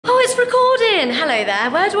it's recording. Hello there.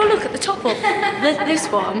 Where do I look at the top of this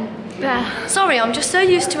one? Yeah. Sorry, I'm just so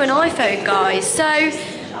used to an iPhone, guys. So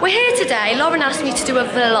we're here today. Lauren asked me to do a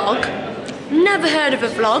vlog. Never heard of a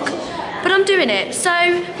vlog, but I'm doing it. So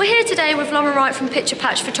we're here today with Lauren Wright from Picture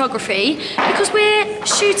Patch Photography because we're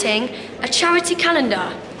shooting a charity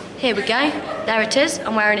calendar. Here we go. There it is.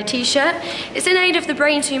 I'm wearing a t-shirt. It's in aid of the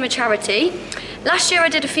brain tumour charity. Last year I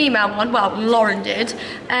did a female one. Well, Lauren did.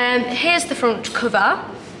 Here's the front cover.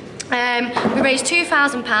 We raised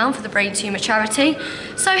 £2,000 for the brain tumour charity.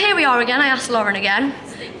 So here we are again. I asked Lauren again.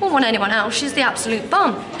 Won't want anyone else, she's the absolute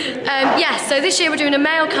bomb. Yes, so this year we're doing a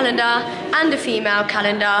male calendar and a female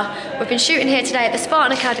calendar. We've been shooting here today at the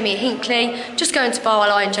Spartan Academy at Hinckley, just going to Barwell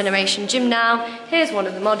Iron Generation Gym now. Here's one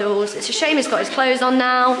of the models. It's a shame he's got his clothes on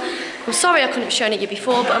now. I'm sorry I couldn't have shown it you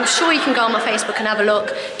before, but I'm sure you can go on my Facebook and have a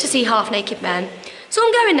look to see half naked men. So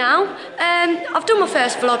I'm going now. I've done my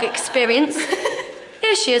first vlog experience.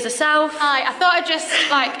 Here she is herself. Hi, I thought I'd just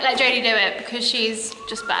let Jodie do it because she's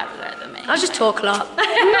just better at it than me. I just talk a lot.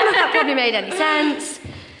 None of that probably made any sense.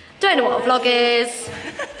 Don't know what a vlog is,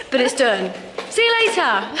 but it's done. See you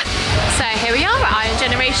later. So here we are at Iron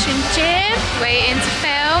Generation Gym, waiting to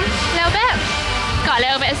film a little bit. Got a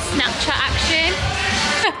little bit of Snapchat action.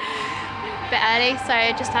 Bit early, so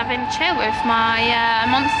just having a chill with my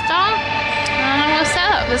monster. And we'll set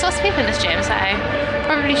up. There's lots of people in this gym, so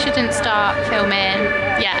probably shouldn't start filming.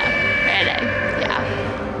 Yeah, really. Yeah.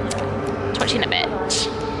 Watch you in a bit.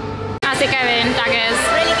 How's it going, daggers?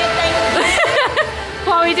 Really good, thank you.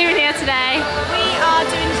 What are we doing here today? We are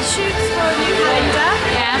doing shoots for a new calendar.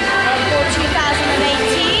 Yeah. For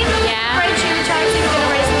 2018. Yeah. Brain tumour charity, we're going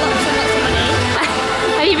to raise lots and lots of money.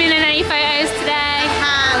 Have you been in any photos today?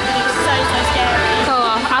 And it was so scary.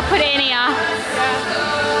 Cool. I'll put it in here.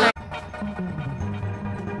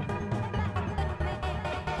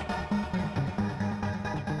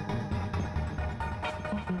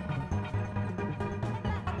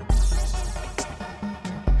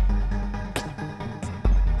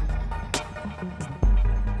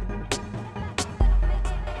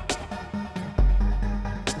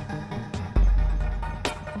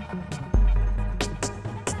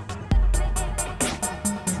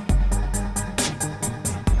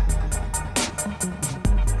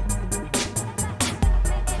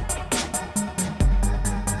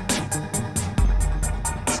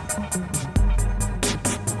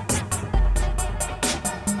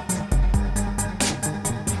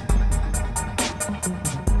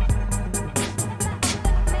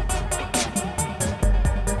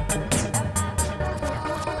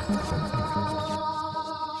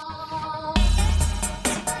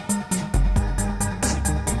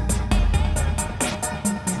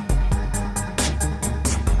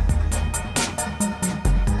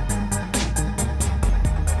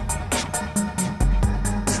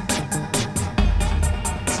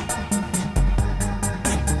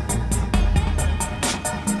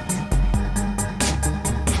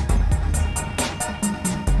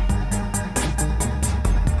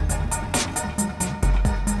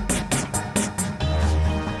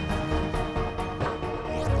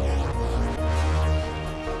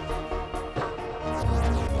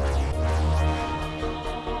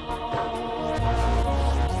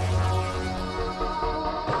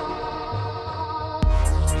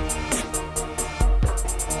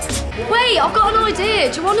 Wait, I've got an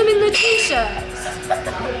idea. Do you want them in the t-shirts?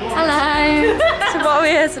 Hello. So what are we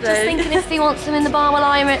here to do? Just thinking if he wants them in the Barwell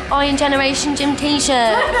Iron Generation Gym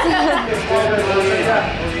t-shirt.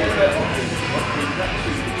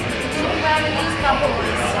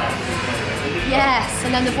 Yes,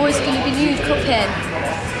 and then the boys are going to be nude cupping.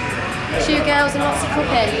 2 girls and lots of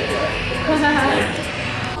cupping.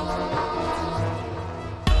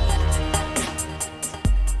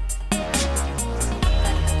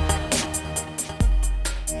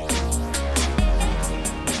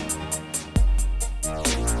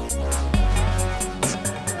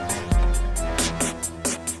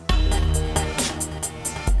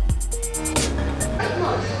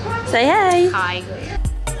 Say hey. Hi.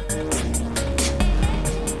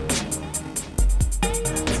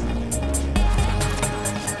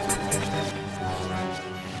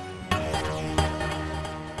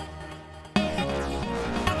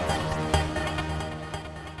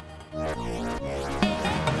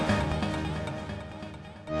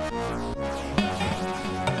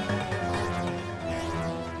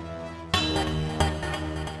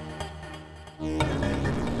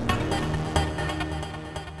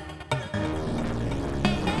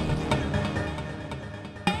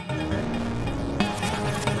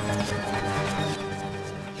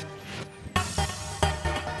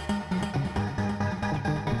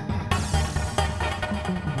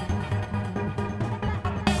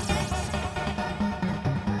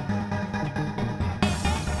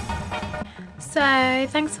 So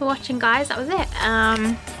thanks for watching, guys. That was it.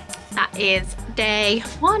 That is day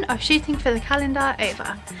 1 of shooting for the calendar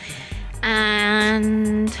over,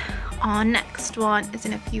 and our next one is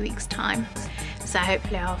in a few weeks time, so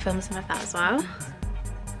hopefully I'll film some of that as well.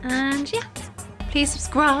 And yeah, please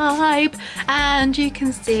subscribe and you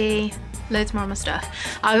can see loads more of my stuff.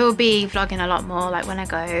 I will be vlogging a lot more, like when I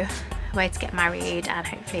go away to get married, and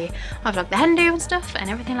hopefully I'll vlog the hen do and stuff and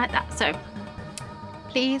everything like that. So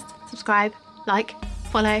please subscribe, like,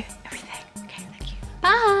 follow, everything. Okay, thank you.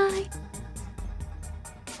 Bye.